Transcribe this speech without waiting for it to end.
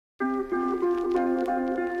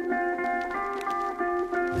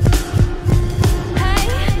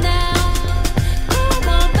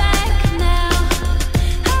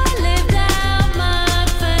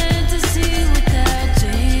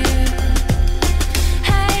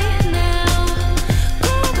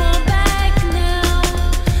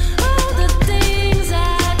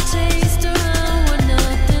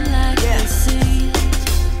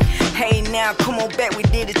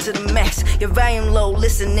Your volume low,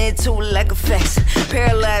 listening to it like a fax.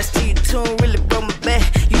 Paralyzed to your tune, really broke my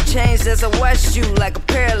back. You changed as I watched you like a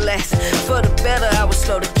parallax. For the better, I was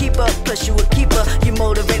slow to keep up. Plus you a keeper, you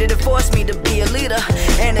motivated to force me to be a leader.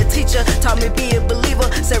 And a teacher taught me be a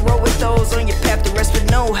believer. Said roll with those on your path, the rest would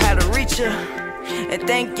know how to reach her. And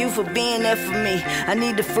thank you for being there for me. I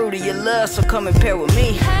need the fruit of your love, so come and pair with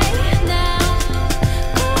me. Hey now,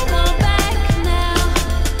 come on back now.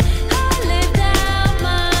 I live down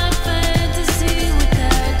my fantasy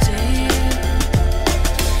without you.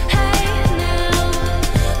 Hey now,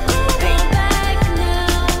 come on back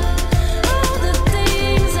now. All the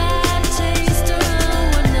things I chased around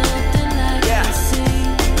were nothing like I see.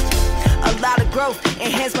 A lot of growth,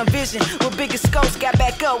 enhanced my vision. With bigger scopes, got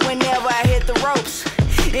back up whenever I hit the ropes.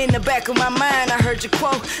 In the back of my mind, I heard your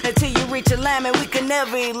quote. Until you reach alignment, we can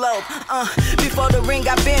never elope. Before the ring,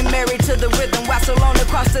 I've been married to the rhythm. Why so long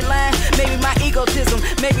across the line? Maybe my egotism,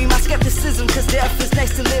 maybe my skepticism. Cause death is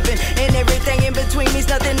next to living. And everything in between means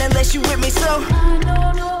nothing unless you with me, so I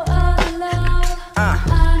know no other love.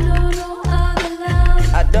 I know no other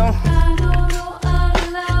love. I don't. I know no other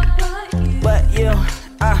love But you,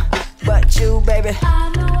 but you, baby. I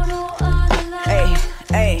know no other love. Hey,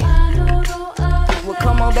 hey. I know no other Well,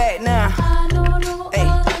 come on back now. I know no Hey.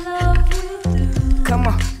 other love will do.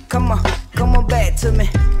 Come on back to me.